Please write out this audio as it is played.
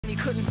he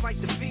couldn't fight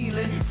the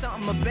feeling.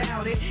 Something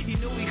about it, he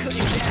knew he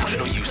couldn't doubt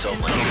it. You so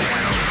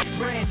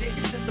Branded,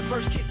 just the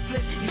first kick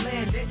flip, he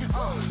landed.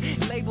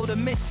 Labeled a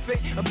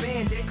misfit, a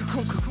bandit.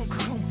 Cocoon, cocoon,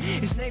 cocoon.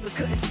 His neighbors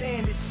couldn't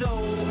stand it, so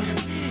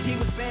he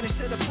was banished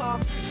to the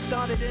park.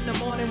 Started in the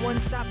morning, one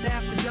stopped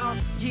after dark.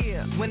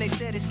 Yeah, when they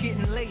said it's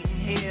getting late in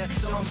here.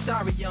 So I'm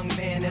sorry, young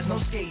man, there's no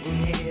skating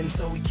here. And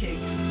so we kick,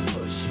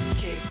 push,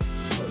 kick,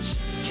 push,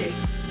 kick,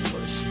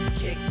 push,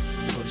 kick,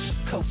 push,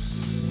 coast.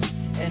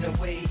 And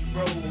away he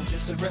rolled,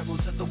 just a rebel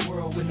to the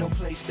world with no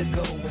place to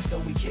go. And so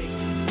we kick,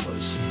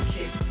 push,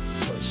 kick,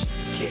 push,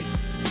 kick,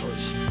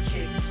 push,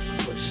 kick,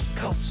 push,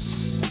 coast.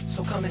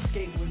 So come and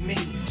skate with me,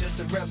 just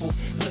a rebel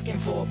looking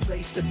for a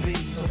place to be.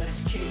 So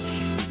let's kick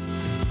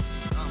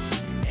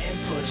and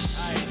push.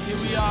 Alright, here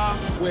we are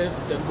with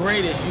the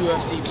greatest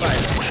UFC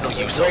fighter. The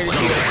greatest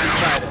UFC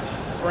fighter,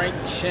 Frank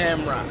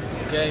Shamrock.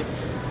 Okay,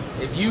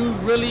 if you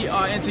really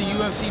are into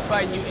UFC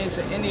fighting, you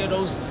into any of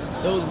those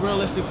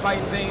realistic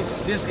fighting things,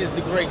 this is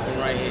the great one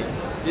right here.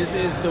 This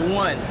is the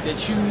one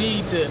that you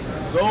need to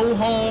go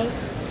home,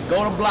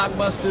 go to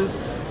Blockbusters,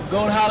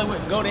 go to Hollywood,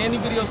 go to any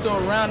video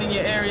store around in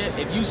your area.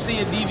 If you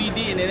see a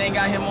DVD and it ain't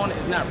got him on it,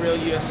 it's not real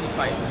UFC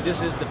fighting. This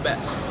is the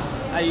best.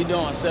 How you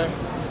doing, sir?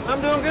 I'm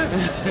doing good.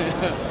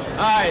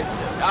 All right,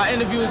 our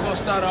interview is gonna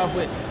start off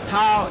with,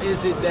 how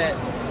is it that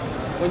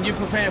when you're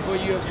preparing for a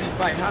UFC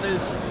fight,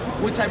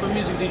 what type of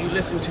music do you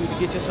listen to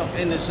get yourself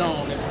in the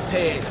zone and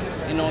prepared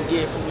and on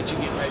gear for what you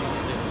get ready to do?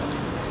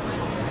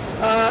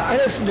 I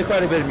listen to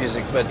quite a bit of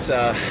music, but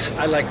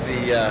I like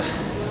the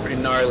pretty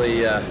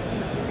gnarly,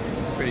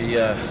 pretty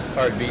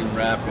hard-beating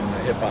rap and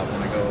hip hop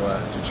when I go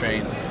to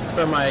train.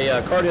 For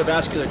my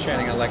cardiovascular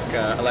training, I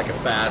like it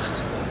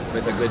fast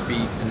with a good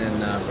beat, and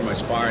then for my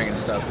sparring and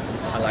stuff,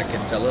 I like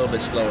it a little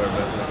bit slower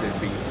but with a good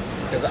beat.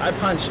 Because I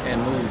punch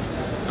and move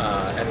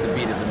at the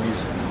beat of the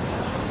music.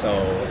 So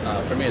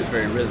for me, it's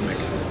very rhythmic,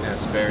 and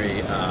it's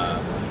very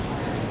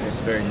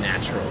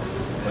natural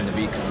when the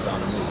beat comes on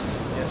the move.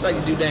 Yes, it's like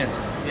you do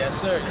dancing. Yes,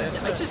 sir. Yes,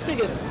 sir. I just think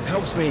it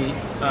helps me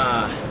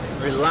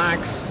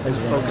relax and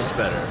focus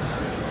better.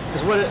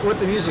 Because what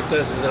the music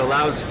does is it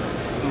allows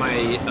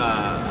my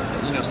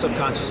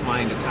subconscious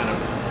mind to kind of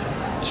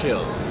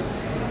chill,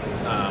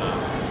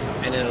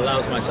 and it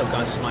allows my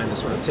subconscious mind to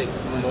sort of take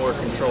more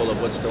control of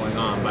what's going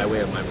on by way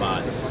of my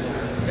body.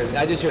 Because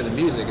I just hear the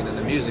music, and then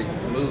the music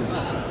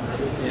moves,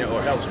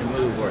 or helps me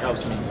move, or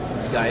helps me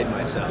guide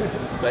myself.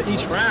 But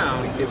each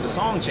round, if the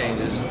song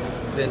changes,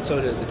 then so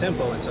does the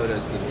tempo, and so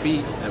does the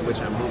beat at which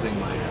I'm moving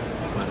my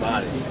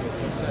body.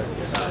 Yes, sir.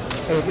 Yes,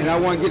 sir. And I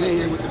want to get in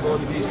here with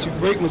both of these two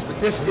great ones, but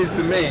this is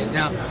the man.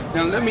 Now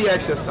let me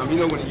ask you something.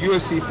 When the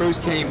UFC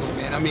first came in,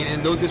 man, I mean,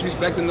 and no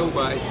disrespect to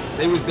nobody,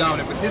 they was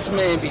dominant, but this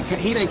man,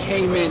 he done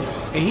came in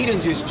and he done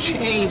just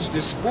changed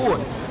the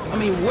sport. I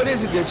mean, what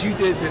is it that you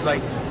did to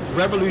like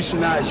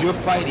revolutionize your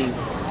fighting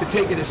to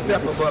take it a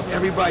step above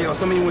everybody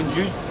else? I mean, when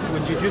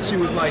jiu-jitsu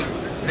was like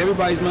in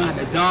everybody's mind,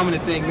 the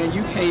dominant thing, man,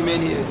 you came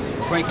in here,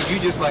 Frank, and you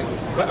just like,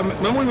 remember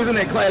when we was in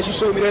that class, you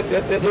showed me that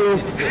little,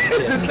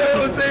 it's a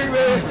terrible thing,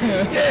 man.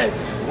 Yeah,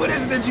 what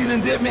is it that you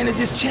done did, man, it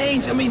just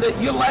changed? I mean,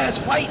 your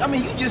last fight, I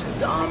mean, you just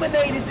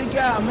dominated the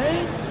guy,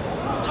 man.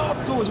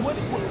 Talk to us, what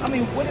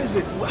is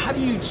it? What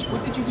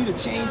did you do to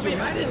change it?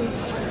 I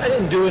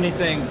didn't do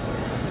anything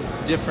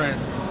different,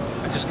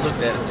 I just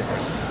looked at it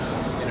different.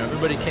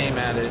 Everybody came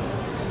at it,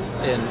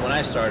 and when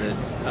I started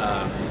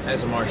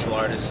as a martial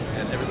artist,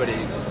 and everybody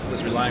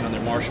was relying on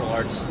their martial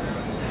arts,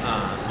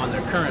 on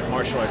their current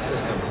martial arts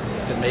system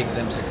to make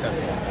them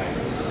successful.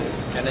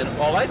 And then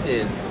all I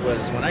did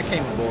was, when I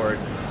came aboard,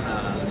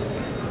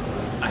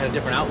 I had a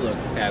different outlook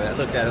at it. I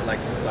looked at it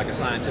like a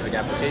scientific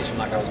application,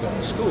 like I was going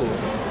to school,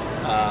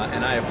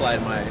 and I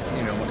applied my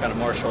kind of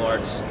martial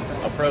arts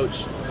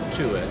approach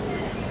to it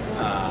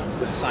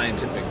with a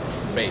scientific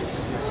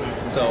base.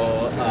 So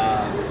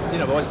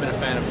I've always been a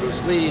fan of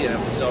Bruce Lee, and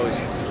he's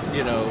always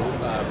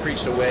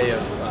preached a way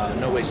of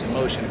no waste in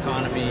motion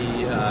economy.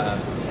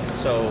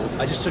 So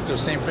I just took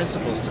those same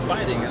principles to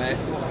fighting, and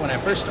when I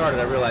first started,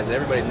 I realized that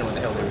everybody didn't know what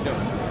the hell they were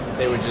doing.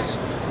 They were just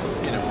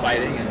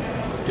fighting and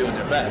doing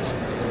their best.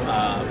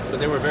 But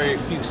there were very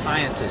few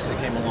scientists that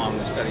came along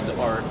and studied the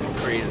art and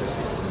created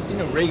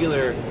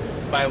regular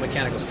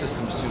biomechanical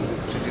systems to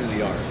do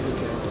the art.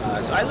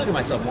 So I look at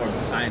myself more as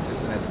a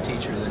scientist than as a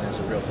teacher than as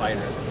a real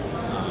fighter.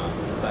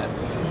 But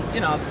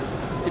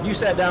if you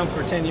sat down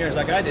for 10 years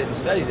like I did and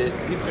studied it,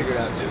 you'd figure it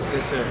out too.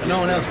 Yes, sir. No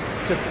one else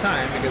took the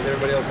time because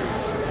everybody else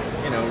is,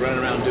 running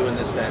around doing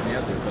this, that, and the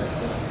other. But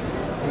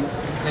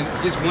and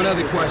just one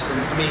other question.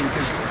 I mean,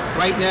 because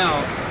right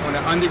now on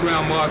the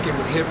underground market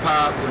with hip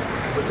hop,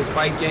 with the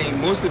fight game,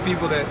 most of the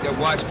people that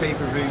watch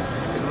pay-per-view,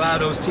 there's a lot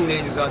of those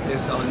teenagers out there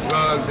selling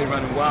drugs, they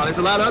running wild. There's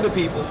a lot of other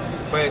people.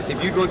 But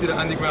if you go to the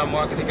underground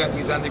market, they got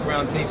these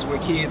underground tapes where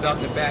kids out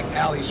in the back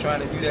alleys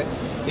trying to do that.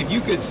 If you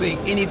could say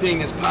anything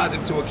that's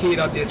positive to a kid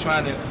out there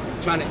trying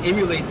to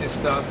emulate this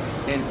stuff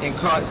and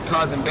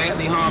causing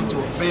badly harm to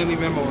a family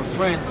member or a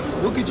friend,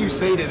 what could you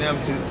say to them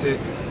to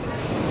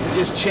to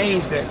just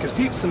change that, because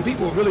some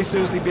people are really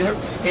seriously being hurt.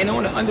 And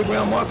on the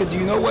underground market, do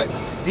you know what?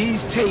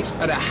 These tapes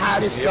are the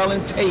hottest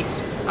selling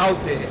tapes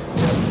out there.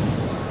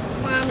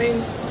 Well, I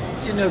mean,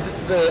 you know,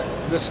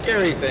 the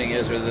scary thing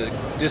is, or the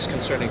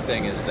disconcerting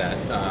thing is that,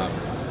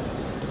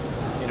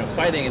 you know,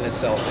 fighting in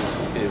itself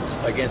is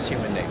against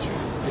human nature.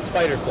 It's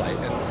fight or flight,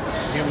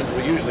 and humans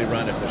will usually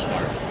run if they're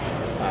smart.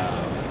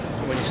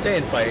 When you stay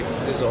and fight,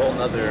 there's a whole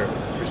other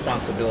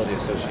responsibility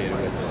associated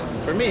with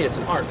it. For me, it's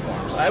an art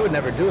form. So I would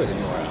never do it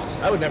anywhere else.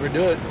 I would never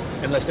do it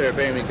unless they were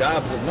paying me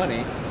gobs of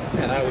money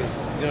and I was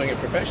doing it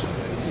professionally.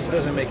 It just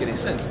doesn't make any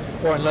sense.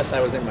 Or unless I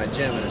was in my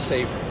gym in a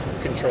safe,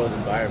 controlled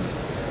environment.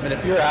 I mean,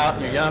 if you're out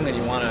and you're young and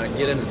you want to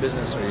get into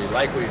business, or you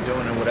like what you're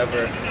doing or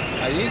whatever,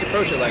 you need to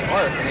approach it like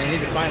art, and you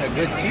need to find a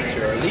good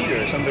teacher or leader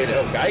or somebody to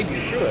help guide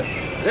you through it.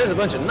 There's a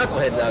bunch of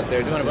knuckleheads out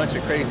there doing a bunch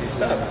of crazy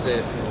stuff.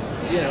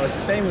 You know, it's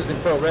the same as in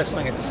pro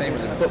wrestling, it's the same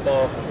as in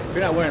football. If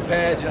you're not wearing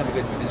pads, you don't have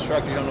a good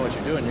instructor, you don't know what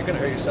you're doing, you're going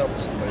to hurt yourself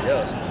or somebody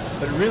else.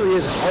 But it really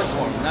is an art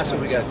form, and that's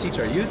what we got to teach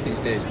our youth these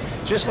days.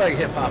 Just like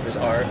hip-hop is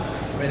art,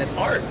 I mean, it's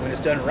art. When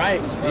it's done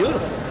right, it's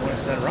beautiful. When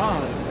it's done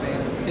wrong, I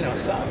mean, you know, it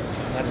sucks.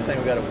 And that's the thing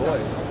we got to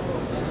avoid.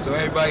 So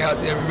everybody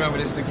out there, remember,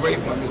 this is the great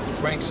one, Mr.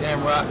 Frank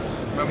Shamrock.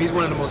 Remember, he's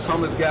one of the most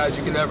humblest guys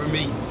you can ever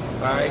meet.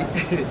 All right?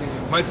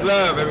 Much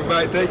love,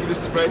 everybody. Thank you,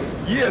 Mr. Frank.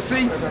 Yeah,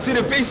 see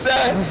the peace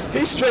sign?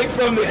 He's straight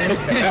from the...